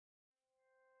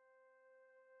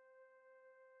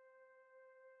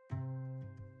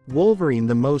Wolverine,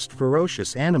 the most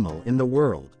ferocious animal in the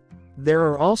world. There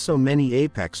are also many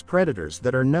apex predators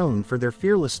that are known for their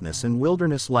fearlessness in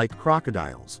wilderness, like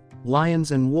crocodiles,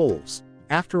 lions and wolves,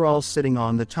 after all sitting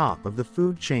on the top of the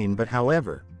food chain. But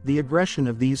however, the aggression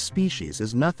of these species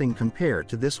is nothing compared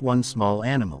to this one small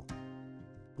animal.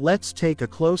 Let's take a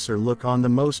closer look on the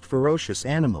most ferocious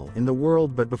animal in the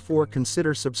world, but before,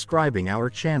 consider subscribing our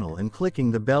channel and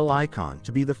clicking the bell icon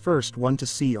to be the first one to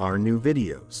see our new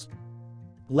videos.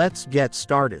 Let's get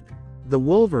started. The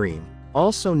wolverine,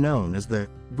 also known as the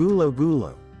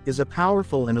gulo, is a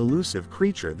powerful and elusive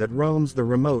creature that roams the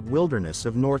remote wilderness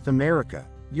of North America,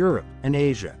 Europe, and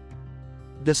Asia.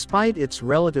 Despite its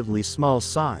relatively small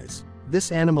size,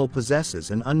 this animal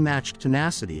possesses an unmatched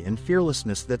tenacity and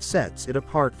fearlessness that sets it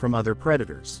apart from other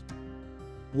predators.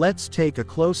 Let's take a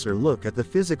closer look at the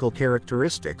physical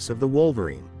characteristics of the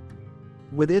wolverine.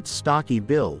 With its stocky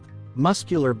build,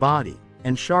 muscular body,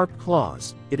 and sharp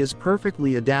claws, it is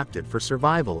perfectly adapted for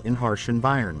survival in harsh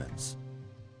environments.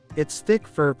 Its thick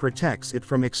fur protects it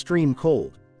from extreme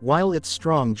cold, while its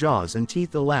strong jaws and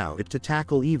teeth allow it to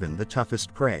tackle even the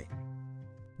toughest prey.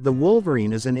 The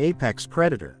wolverine is an apex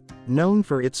predator, known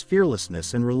for its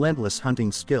fearlessness and relentless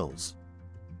hunting skills.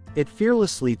 It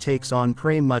fearlessly takes on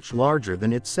prey much larger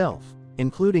than itself,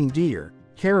 including deer,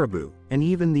 caribou, and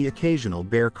even the occasional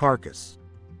bear carcass.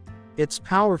 Its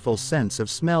powerful sense of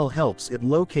smell helps it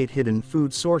locate hidden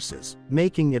food sources,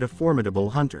 making it a formidable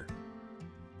hunter.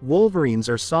 Wolverines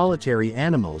are solitary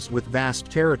animals with vast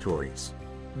territories.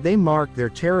 They mark their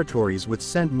territories with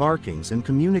scent markings and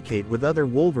communicate with other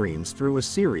wolverines through a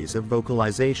series of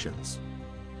vocalizations.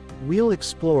 We'll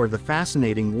explore the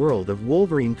fascinating world of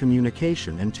wolverine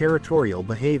communication and territorial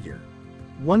behavior.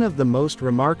 One of the most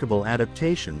remarkable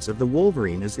adaptations of the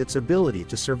wolverine is its ability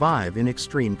to survive in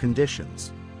extreme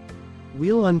conditions.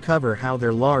 We'll uncover how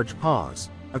their large paws,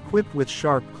 equipped with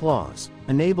sharp claws,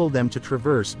 enable them to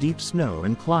traverse deep snow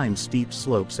and climb steep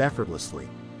slopes effortlessly.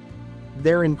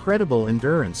 Their incredible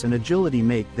endurance and agility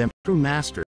make them true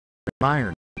masters of the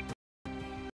environment.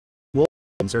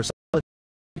 Wolverines are solitary.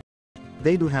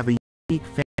 They do have a unique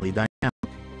family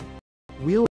dynamic.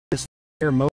 We'll witness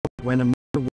their moment when a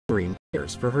mother wolverine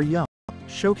cares for her young,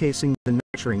 showcasing the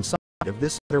nurturing side of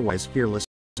this otherwise fearless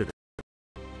predator.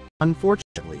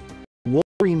 Unfortunately,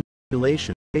 wolverine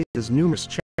population faces numerous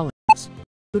challenges,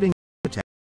 including habitat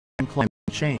and climate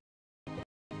change.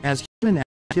 As human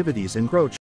activities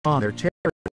encroach on their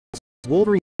territories,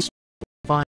 wolverines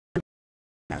find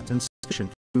habitats and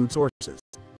sufficient food sources.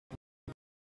 It's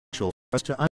essential for us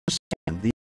to understand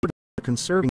the importance of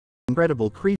conserving incredible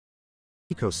creature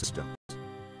ecosystems.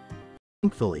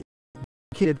 Thankfully,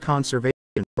 dedicated conservation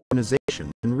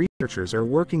organizations and researchers are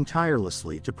working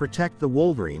tirelessly to protect the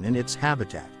wolverine and its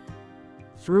habitat.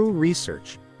 Through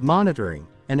research, monitoring,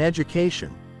 and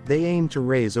education, they aim to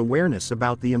raise awareness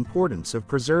about the importance of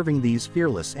preserving these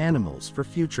fearless animals for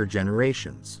future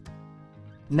generations.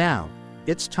 Now,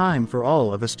 it's time for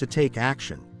all of us to take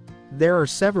action. There are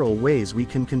several ways we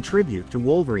can contribute to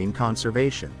wolverine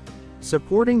conservation.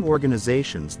 Supporting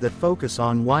organizations that focus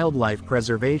on wildlife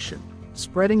preservation,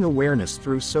 spreading awareness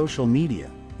through social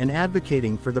media, and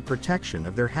advocating for the protection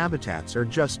of their habitats are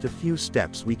just a few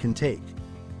steps we can take.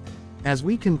 As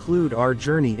we conclude our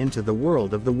journey into the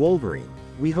world of the wolverine,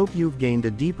 we hope you've gained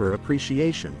a deeper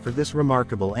appreciation for this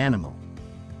remarkable animal.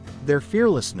 Their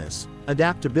fearlessness,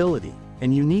 adaptability,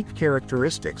 and unique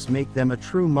characteristics make them a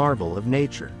true marvel of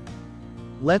nature.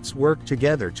 Let's work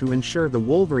together to ensure the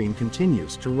wolverine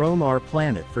continues to roam our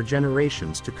planet for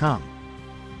generations to come.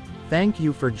 Thank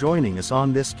you for joining us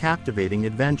on this captivating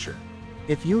adventure.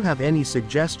 If you have any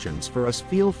suggestions for us,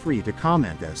 feel free to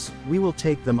comment us, we will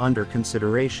take them under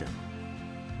consideration.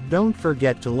 Don't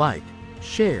forget to like,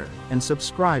 share, and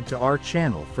subscribe to our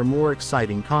channel for more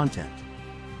exciting content.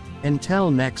 Until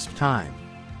next time.